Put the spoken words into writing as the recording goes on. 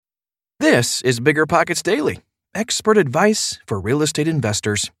This is Bigger Pockets Daily, expert advice for real estate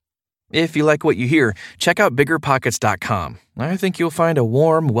investors. If you like what you hear, check out biggerpockets.com. I think you'll find a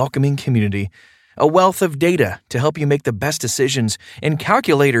warm, welcoming community, a wealth of data to help you make the best decisions, and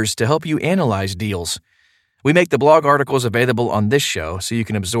calculators to help you analyze deals. We make the blog articles available on this show so you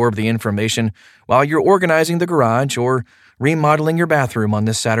can absorb the information while you're organizing the garage or remodeling your bathroom on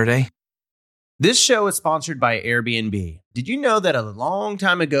this Saturday. This show is sponsored by Airbnb. Did you know that a long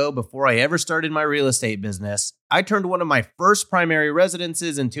time ago, before I ever started my real estate business, I turned one of my first primary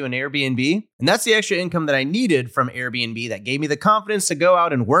residences into an Airbnb? And that's the extra income that I needed from Airbnb that gave me the confidence to go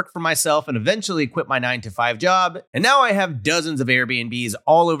out and work for myself and eventually quit my 9-to-5 job. And now I have dozens of Airbnbs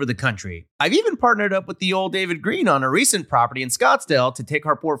all over the country. I've even partnered up with the old David Green on a recent property in Scottsdale to take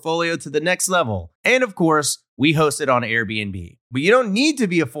our portfolio to the next level. And of course, we host it on Airbnb. But you don't need to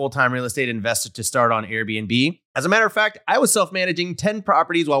be a full-time real estate investor to start on Airbnb. As a matter of fact, I was self-managing 10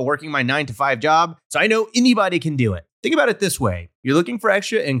 properties while working my 9-to-5 job, so I know anybody can do it. Think about it this way. You're looking for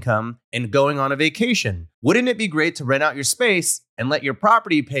extra income and going on a vacation. Wouldn't it be great to rent out your space and let your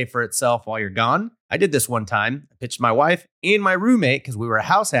property pay for itself while you're gone? I did this one time. I pitched my wife and my roommate, because we were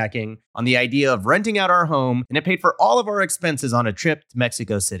house hacking, on the idea of renting out our home, and it paid for all of our expenses on a trip to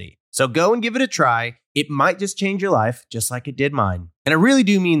Mexico City. So go and give it a try. It might just change your life, just like it did mine. And I really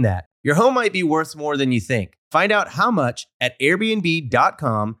do mean that. Your home might be worth more than you think. Find out how much at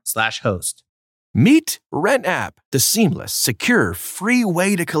airbnb.com/host. Meet RentApp, the seamless, secure, free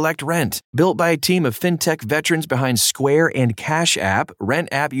way to collect rent. Built by a team of fintech veterans behind Square and Cash App,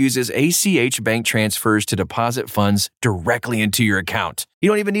 RentApp uses ACH bank transfers to deposit funds directly into your account. You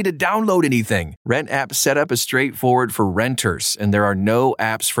don't even need to download anything. RentApp setup is straightforward for renters, and there are no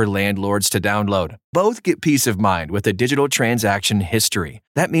apps for landlords to download. Both get peace of mind with a digital transaction history.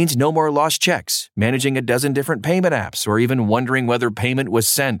 That means no more lost checks, managing a dozen different payment apps, or even wondering whether payment was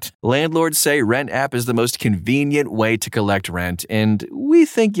sent. Landlords say RentApp is the most convenient way to collect rent, and we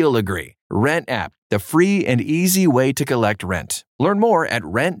think you'll agree. RentApp, the free and easy way to collect rent. Learn more at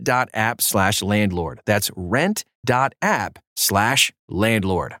rent.app/landlord. That's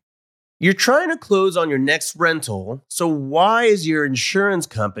rent.app/landlord. You're trying to close on your next rental, so why is your insurance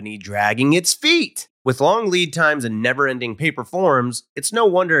company dragging its feet? With long lead times and never-ending paper forms, it's no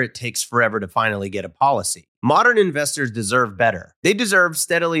wonder it takes forever to finally get a policy. Modern investors deserve better. They deserve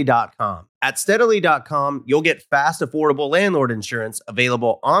Steadily.com. At Steadily.com, you'll get fast, affordable landlord insurance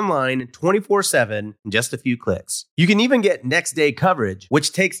available online 24/7 in just a few clicks. You can even get next-day coverage,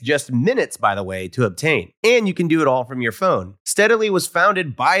 which takes just minutes, by the way, to obtain. And you can do it all from your phone. Steadily was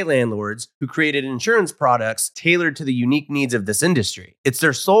founded by landlords who created insurance products tailored to the unique needs of this industry. It's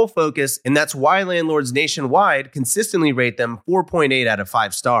their sole focus, and that's why landlords nationwide consistently rate them 4.8 out of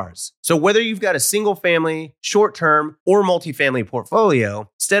 5 stars. So whether you've got a single-family, short-term, or multifamily portfolio,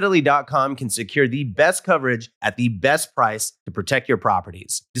 Steadily.com can secure the best coverage at the best price to protect your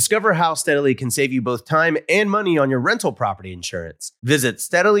properties. Discover how Steadily can save you both time and money on your rental property insurance. Visit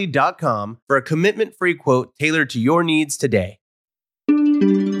Steadily.com for a commitment-free quote tailored to your needs today.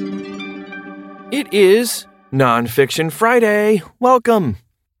 It is Nonfiction Friday. Welcome.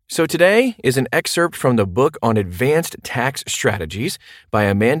 So today is an excerpt from the book on advanced tax strategies by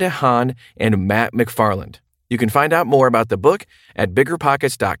Amanda Hahn and Matt McFarland. You can find out more about the book at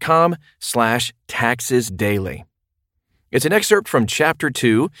biggerpockets.com/taxesdaily. It's an excerpt from Chapter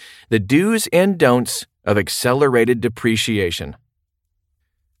 2, The Do's and Don'ts of Accelerated Depreciation.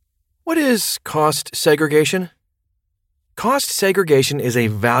 What is cost segregation? Cost segregation is a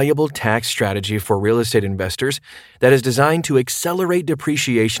valuable tax strategy for real estate investors that is designed to accelerate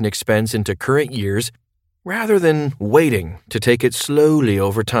depreciation expense into current years rather than waiting to take it slowly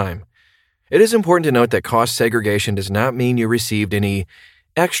over time. It is important to note that cost segregation does not mean you received any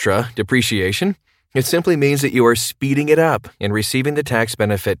extra depreciation. It simply means that you are speeding it up and receiving the tax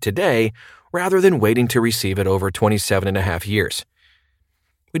benefit today rather than waiting to receive it over 27.5 years.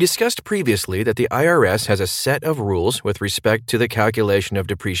 We discussed previously that the IRS has a set of rules with respect to the calculation of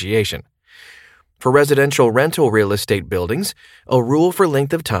depreciation. For residential rental real estate buildings, a rule for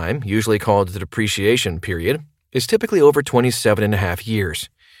length of time, usually called the depreciation period, is typically over 27.5 years.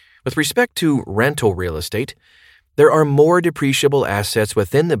 With respect to rental real estate, there are more depreciable assets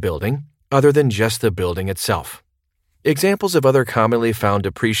within the building other than just the building itself. Examples of other commonly found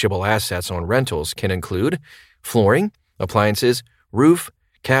depreciable assets on rentals can include flooring, appliances, roof,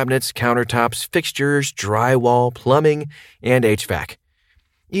 cabinets, countertops, fixtures, drywall, plumbing, and HVAC.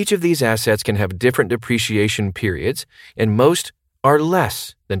 Each of these assets can have different depreciation periods, and most are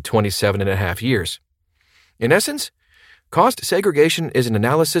less than 27.5 years. In essence, cost segregation is an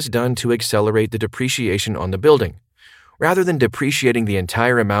analysis done to accelerate the depreciation on the building. Rather than depreciating the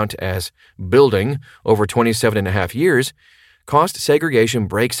entire amount as building over 27.5 years, cost segregation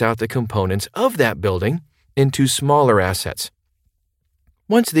breaks out the components of that building into smaller assets.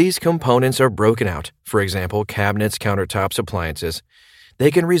 Once these components are broken out, for example, cabinets, countertops, appliances, they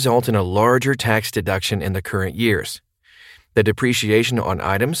can result in a larger tax deduction in the current years. The depreciation on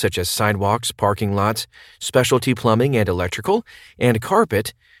items such as sidewalks, parking lots, specialty plumbing and electrical, and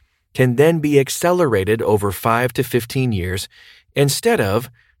carpet can then be accelerated over 5 to 15 years instead of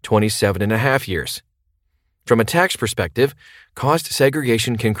 27.5 years. From a tax perspective, cost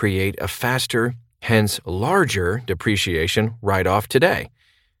segregation can create a faster, hence larger, depreciation write-off today.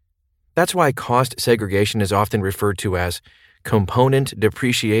 That's why cost segregation is often referred to as component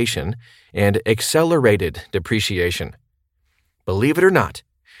depreciation and accelerated depreciation. Believe it or not,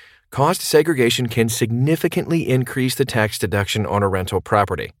 cost segregation can significantly increase the tax deduction on a rental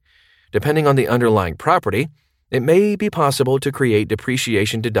property. Depending on the underlying property, it may be possible to create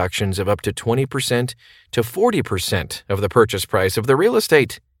depreciation deductions of up to 20% to 40% of the purchase price of the real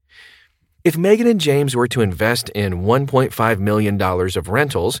estate. If Megan and James were to invest in $1.5 million of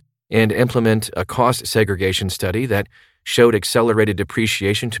rentals and implement a cost segregation study that showed accelerated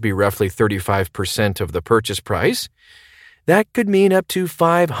depreciation to be roughly 35% of the purchase price, that could mean up to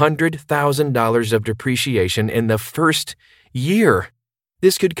 $500,000 of depreciation in the first year.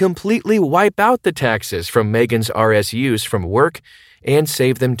 This could completely wipe out the taxes from Megan's RSUs from work and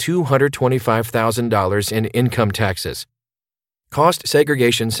save them $225,000 in income taxes. Cost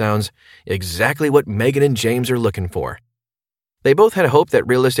segregation sounds exactly what Megan and James are looking for. They both had hope that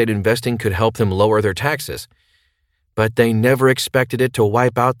real estate investing could help them lower their taxes, but they never expected it to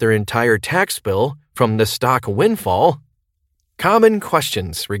wipe out their entire tax bill from the stock windfall. Common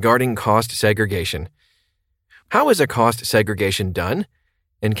questions regarding cost segregation. How is a cost segregation done?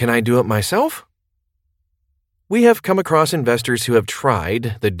 And can I do it myself? We have come across investors who have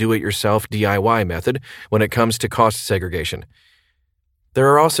tried the do-it-yourself DIY method when it comes to cost segregation. There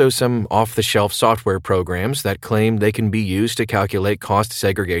are also some off-the-shelf software programs that claim they can be used to calculate cost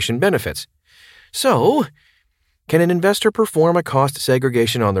segregation benefits. So, can an investor perform a cost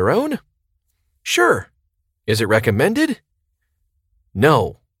segregation on their own? Sure. Is it recommended?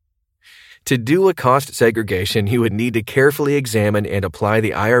 No. To do a cost segregation, you would need to carefully examine and apply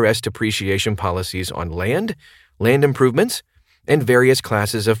the IRS depreciation policies on land, land improvements, and various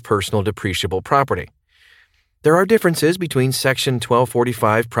classes of personal depreciable property. There are differences between Section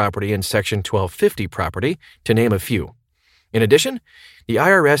 1245 property and Section 1250 property, to name a few. In addition, the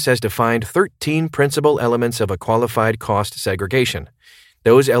IRS has defined 13 principal elements of a qualified cost segregation.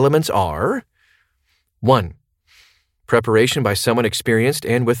 Those elements are 1. Preparation by someone experienced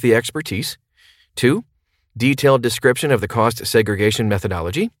and with the expertise. 2. Detailed description of the cost segregation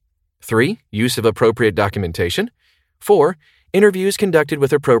methodology. 3. Use of appropriate documentation. 4. Interviews conducted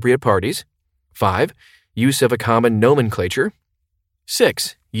with appropriate parties. 5. Use of a common nomenclature.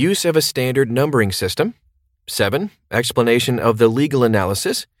 6. Use of a standard numbering system. 7. Explanation of the legal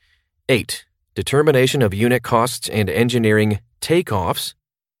analysis. 8. Determination of unit costs and engineering takeoffs.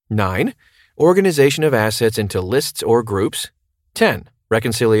 9. Organization of assets into lists or groups. 10.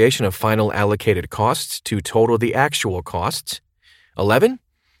 Reconciliation of final allocated costs to total the actual costs. 11.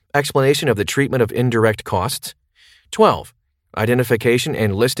 Explanation of the treatment of indirect costs. 12. Identification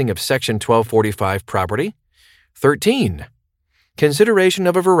and listing of Section 1245 property. 13. Consideration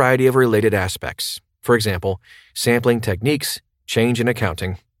of a variety of related aspects. For example, sampling techniques, change in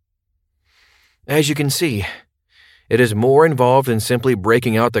accounting. As you can see, it is more involved than simply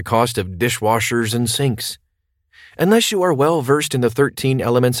breaking out the cost of dishwashers and sinks. Unless you are well versed in the 13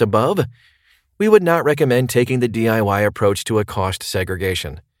 elements above, we would not recommend taking the DIY approach to a cost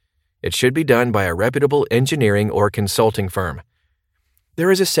segregation. It should be done by a reputable engineering or consulting firm.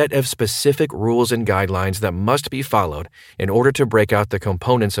 There is a set of specific rules and guidelines that must be followed in order to break out the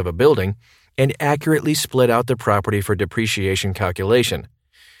components of a building and accurately split out the property for depreciation calculation.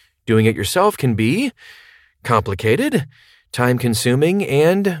 Doing it yourself can be complicated, time-consuming,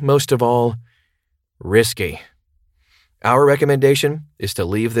 and, most of all, risky. Our recommendation is to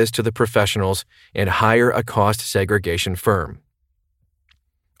leave this to the professionals and hire a cost segregation firm.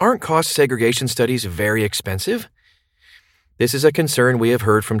 Aren't cost segregation studies very expensive? This is a concern we have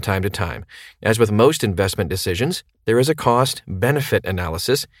heard from time to time. As with most investment decisions, there is a cost-benefit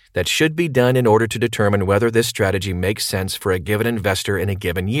analysis that should be done in order to determine whether this strategy makes sense for a given investor in a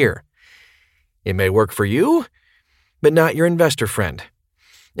given year. It may work for you, but not your investor friend.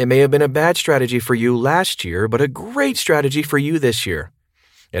 It may have been a bad strategy for you last year, but a great strategy for you this year.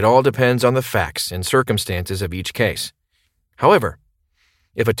 It all depends on the facts and circumstances of each case. However,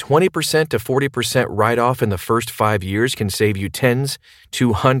 If a 20% to 40% write-off in the first 5 years can save you tens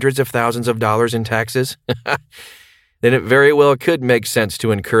to hundreds of thousands of dollars in taxes, then it very well could make sense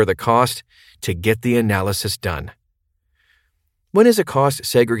to incur the cost to get the analysis done. When is a cost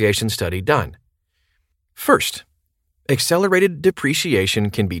segregation study done? First, accelerated depreciation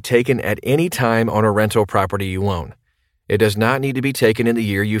can be taken at any time on a rental property you own. It does not need to be taken in the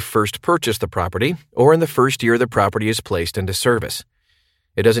year you first purchased the property or in the first year the property is placed into service.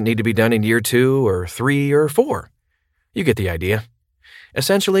 It doesn't need to be done in year 2 or 3 or 4. You get the idea.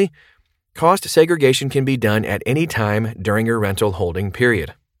 Essentially, cost segregation can be done at any time during your rental holding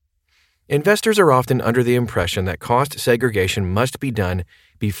period. Investors are often under the impression that cost segregation must be done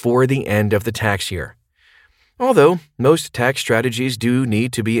before the end of the tax year. Although most tax strategies do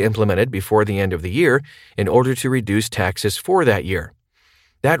need to be implemented before the end of the year in order to reduce taxes for that year,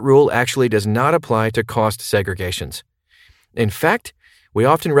 that rule actually does not apply to cost segregations. In fact, we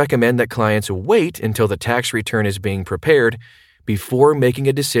often recommend that clients wait until the tax return is being prepared before making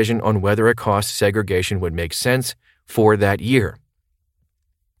a decision on whether a cost segregation would make sense for that year.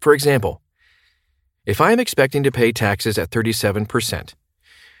 For example, if I am expecting to pay taxes at 37%,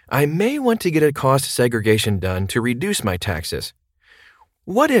 I may want to get a cost segregation done to reduce my taxes.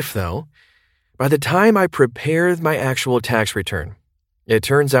 What if, though, by the time I prepare my actual tax return, it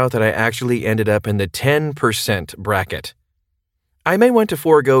turns out that I actually ended up in the 10% bracket? I may want to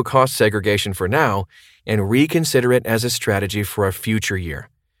forego cost segregation for now and reconsider it as a strategy for a future year.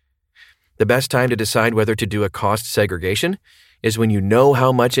 The best time to decide whether to do a cost segregation is when you know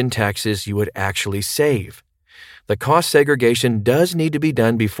how much in taxes you would actually save. The cost segregation does need to be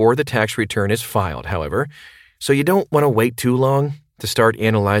done before the tax return is filed, however, so you don't want to wait too long to start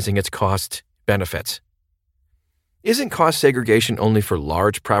analyzing its cost benefits. Isn't cost segregation only for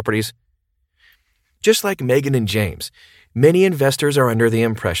large properties? Just like Megan and James, many investors are under the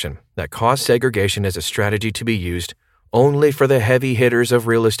impression that cost segregation is a strategy to be used only for the heavy hitters of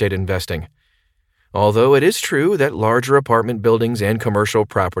real estate investing. Although it is true that larger apartment buildings and commercial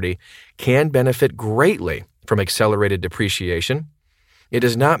property can benefit greatly from accelerated depreciation, it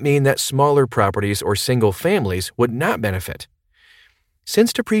does not mean that smaller properties or single families would not benefit.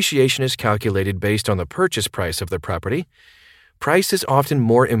 Since depreciation is calculated based on the purchase price of the property, price is often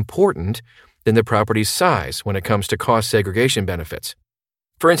more important than the property's size when it comes to cost segregation benefits.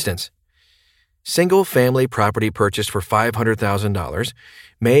 For instance, single-family property purchased for $500,000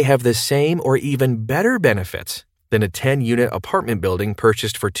 may have the same or even better benefits than a 10-unit apartment building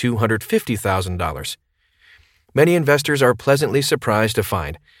purchased for $250,000. Many investors are pleasantly surprised to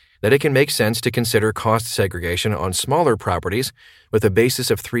find that it can make sense to consider cost segregation on smaller properties with a basis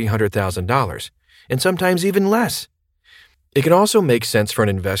of $300,000, and sometimes even less. It can also make sense for an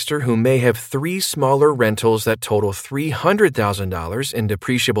investor who may have 3 smaller rentals that total $300,000 in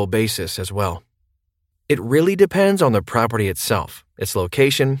depreciable basis as well. It really depends on the property itself, its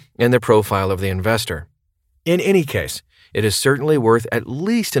location, and the profile of the investor. In any case, it is certainly worth at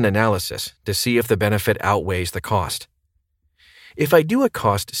least an analysis to see if the benefit outweighs the cost. If I do a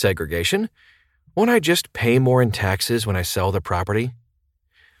cost segregation, won't I just pay more in taxes when I sell the property?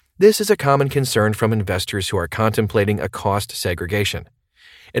 This is a common concern from investors who are contemplating a cost segregation.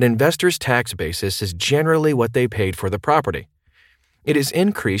 An investor's tax basis is generally what they paid for the property. It is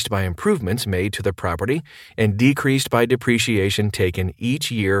increased by improvements made to the property and decreased by depreciation taken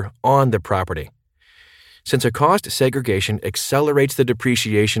each year on the property. Since a cost segregation accelerates the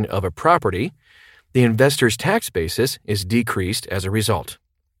depreciation of a property, the investor's tax basis is decreased as a result.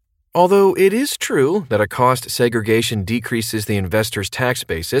 Although it is true that a cost segregation decreases the investor's tax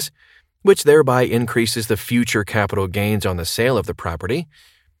basis, which thereby increases the future capital gains on the sale of the property,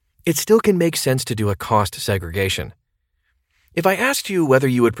 it still can make sense to do a cost segregation. If I asked you whether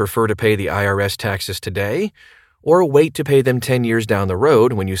you would prefer to pay the IRS taxes today or wait to pay them 10 years down the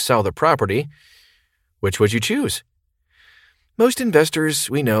road when you sell the property, which would you choose? Most investors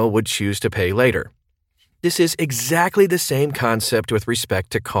we know would choose to pay later. This is exactly the same concept with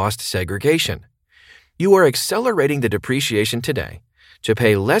respect to cost segregation. You are accelerating the depreciation today to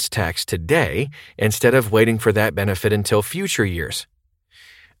pay less tax today instead of waiting for that benefit until future years.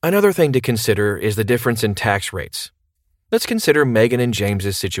 Another thing to consider is the difference in tax rates. Let's consider Megan and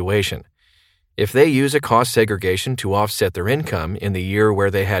James's situation. If they use a cost segregation to offset their income in the year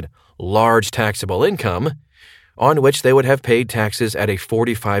where they had large taxable income, on which they would have paid taxes at a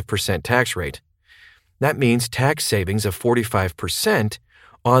 45% tax rate, that means tax savings of 45%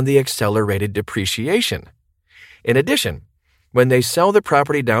 on the accelerated depreciation. In addition, when they sell the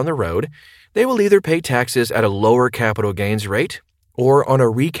property down the road, they will either pay taxes at a lower capital gains rate or on a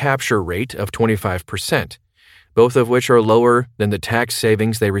recapture rate of 25%, both of which are lower than the tax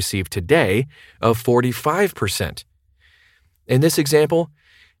savings they receive today of 45%. In this example,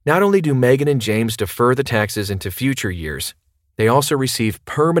 not only do Megan and James defer the taxes into future years, they also receive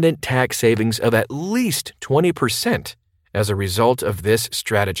permanent tax savings of at least 20% as a result of this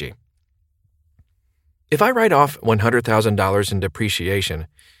strategy. If I write off $100,000 in depreciation,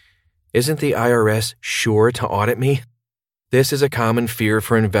 isn't the IRS sure to audit me? This is a common fear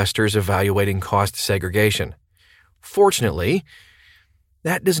for investors evaluating cost segregation. Fortunately,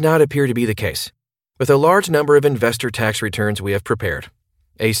 that does not appear to be the case. With a large number of investor tax returns we have prepared,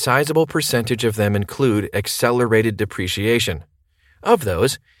 a sizable percentage of them include accelerated depreciation. Of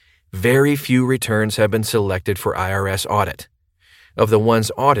those, very few returns have been selected for IRS audit. Of the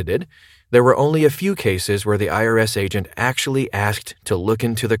ones audited, there were only a few cases where the IRS agent actually asked to look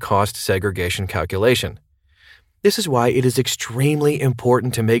into the cost segregation calculation. This is why it is extremely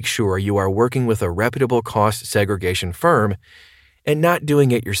important to make sure you are working with a reputable cost segregation firm and not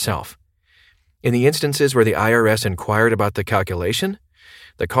doing it yourself. In the instances where the IRS inquired about the calculation,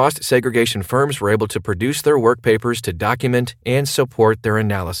 the cost segregation firms were able to produce their work papers to document and support their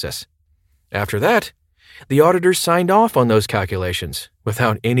analysis. After that, the auditors signed off on those calculations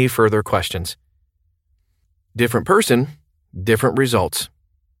without any further questions. Different person, different results.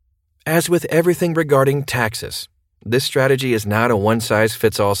 As with everything regarding taxes, this strategy is not a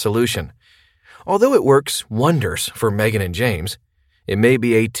one-size-fits-all solution. Although it works wonders for Megan and James, it may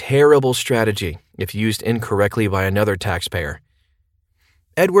be a terrible strategy if used incorrectly by another taxpayer.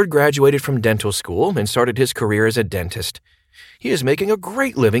 Edward graduated from dental school and started his career as a dentist. He is making a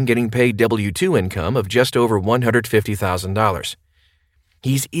great living getting paid W-2 income of just over $150,000.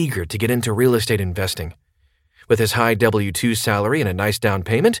 He's eager to get into real estate investing. With his high W-2 salary and a nice down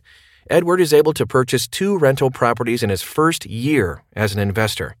payment, Edward is able to purchase 2 rental properties in his first year as an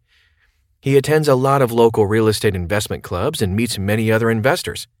investor. He attends a lot of local real estate investment clubs and meets many other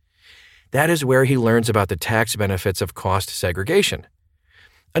investors. That is where he learns about the tax benefits of cost segregation.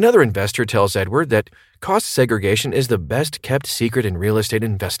 Another investor tells Edward that cost segregation is the best-kept secret in real estate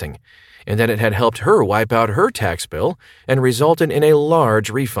investing, and that it had helped her wipe out her tax bill and resulted in a large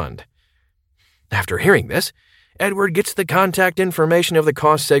refund. After hearing this, Edward gets the contact information of the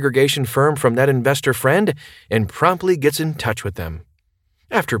cost segregation firm from that investor friend and promptly gets in touch with them.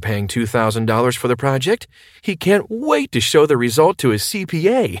 After paying $2,000 for the project, he can't wait to show the result to his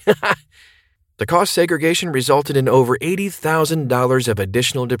CPA. The cost segregation resulted in over $80,000 of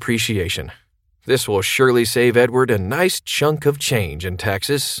additional depreciation. This will surely save Edward a nice chunk of change in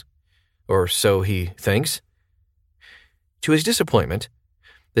taxes, or so he thinks. To his disappointment,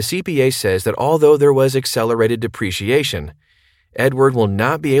 the CPA says that although there was accelerated depreciation, Edward will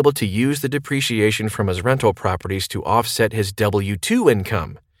not be able to use the depreciation from his rental properties to offset his W-2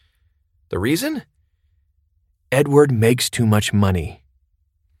 income. The reason? Edward makes too much money.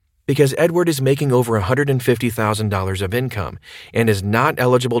 Because Edward is making over $150,000 of income and is not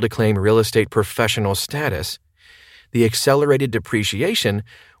eligible to claim real estate professional status, the accelerated depreciation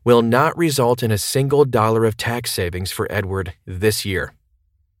will not result in a single dollar of tax savings for Edward this year.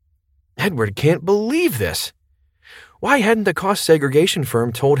 Edward can't believe this. Why hadn't the cost segregation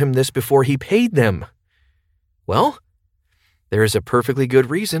firm told him this before he paid them? Well, there is a perfectly good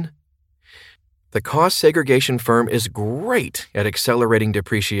reason. The cost segregation firm is great at accelerating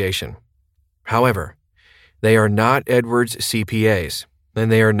depreciation. However, they are not Edward's CPAs,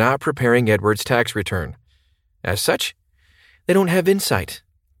 and they are not preparing Edward's tax return. As such, they don't have insight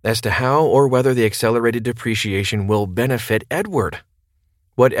as to how or whether the accelerated depreciation will benefit Edward.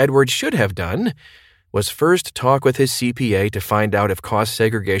 What Edward should have done was first talk with his CPA to find out if cost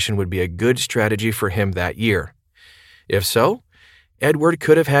segregation would be a good strategy for him that year. If so, Edward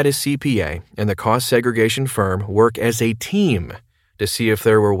could have had his CPA and the cost segregation firm work as a team to see if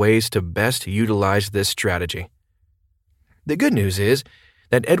there were ways to best utilize this strategy. The good news is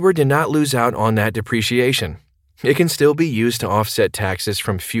that Edward did not lose out on that depreciation. It can still be used to offset taxes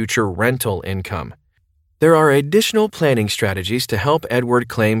from future rental income. There are additional planning strategies to help Edward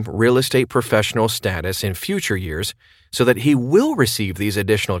claim real estate professional status in future years so that he will receive these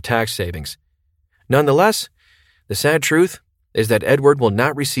additional tax savings. Nonetheless, the sad truth is that Edward will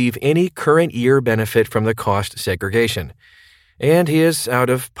not receive any current year benefit from the cost segregation, and he is out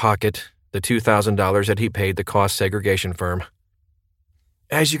of pocket the $2,000 that he paid the cost segregation firm.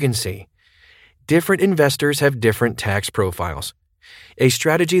 As you can see, different investors have different tax profiles. A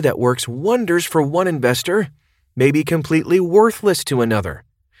strategy that works wonders for one investor may be completely worthless to another.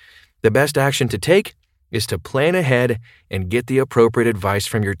 The best action to take is to plan ahead and get the appropriate advice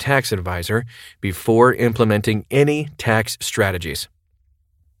from your tax advisor before implementing any tax strategies.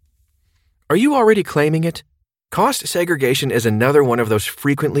 Are you already claiming it? Cost segregation is another one of those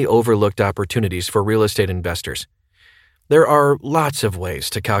frequently overlooked opportunities for real estate investors. There are lots of ways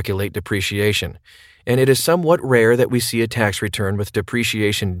to calculate depreciation, and it is somewhat rare that we see a tax return with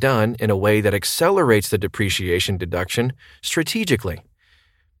depreciation done in a way that accelerates the depreciation deduction strategically.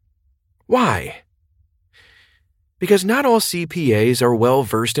 Why? Because not all CPAs are well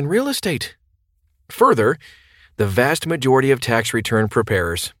versed in real estate. Further, the vast majority of tax return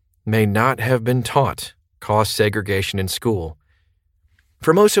preparers may not have been taught cost segregation in school.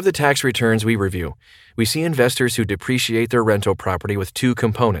 For most of the tax returns we review, we see investors who depreciate their rental property with two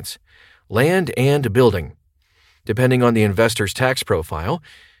components, land and building. Depending on the investor's tax profile,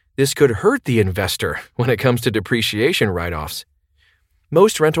 this could hurt the investor when it comes to depreciation write-offs.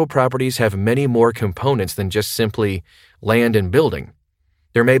 Most rental properties have many more components than just simply land and building.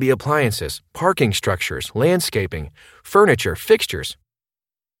 There may be appliances, parking structures, landscaping, furniture, fixtures.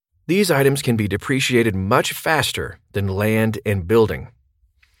 These items can be depreciated much faster than land and building.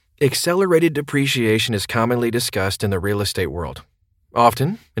 Accelerated depreciation is commonly discussed in the real estate world.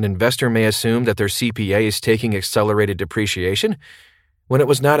 Often, an investor may assume that their CPA is taking accelerated depreciation when it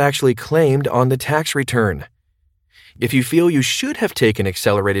was not actually claimed on the tax return. If you feel you should have taken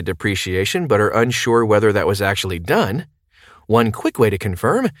accelerated depreciation but are unsure whether that was actually done, one quick way to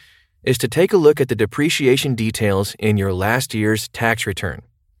confirm is to take a look at the depreciation details in your last year's tax return.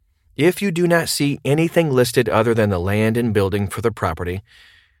 If you do not see anything listed other than the land and building for the property,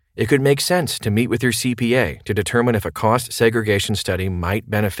 it could make sense to meet with your CPA to determine if a cost segregation study might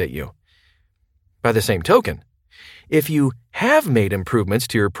benefit you. By the same token, if you have made improvements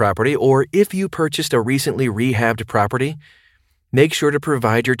to your property or if you purchased a recently rehabbed property, make sure to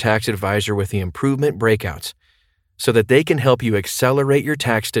provide your tax advisor with the improvement breakouts so that they can help you accelerate your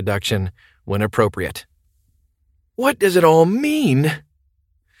tax deduction when appropriate. What does it all mean?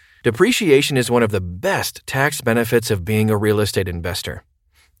 Depreciation is one of the best tax benefits of being a real estate investor.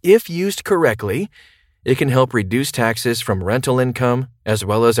 If used correctly, it can help reduce taxes from rental income as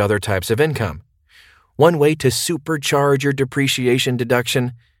well as other types of income. One way to supercharge your depreciation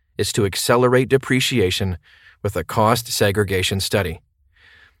deduction is to accelerate depreciation with a cost segregation study.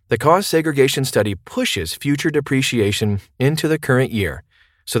 The cost segregation study pushes future depreciation into the current year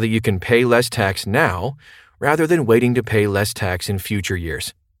so that you can pay less tax now rather than waiting to pay less tax in future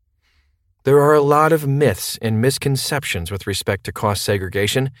years. There are a lot of myths and misconceptions with respect to cost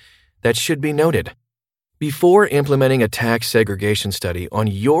segregation that should be noted. Before implementing a tax segregation study on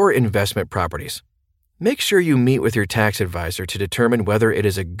your investment properties, make sure you meet with your tax advisor to determine whether it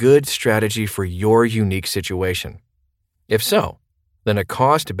is a good strategy for your unique situation. If so, then a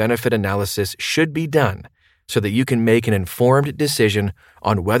cost-benefit analysis should be done so that you can make an informed decision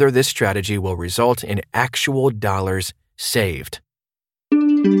on whether this strategy will result in actual dollars saved.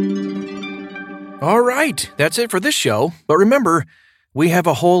 All right, that's it for this show. But remember, we have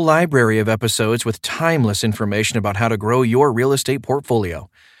a whole library of episodes with timeless information about how to grow your real estate portfolio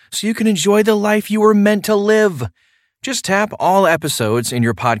so you can enjoy the life you were meant to live. Just tap all episodes in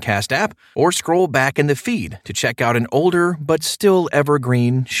your podcast app or scroll back in the feed to check out an older but still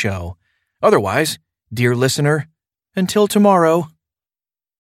evergreen show. Otherwise, dear listener, until tomorrow.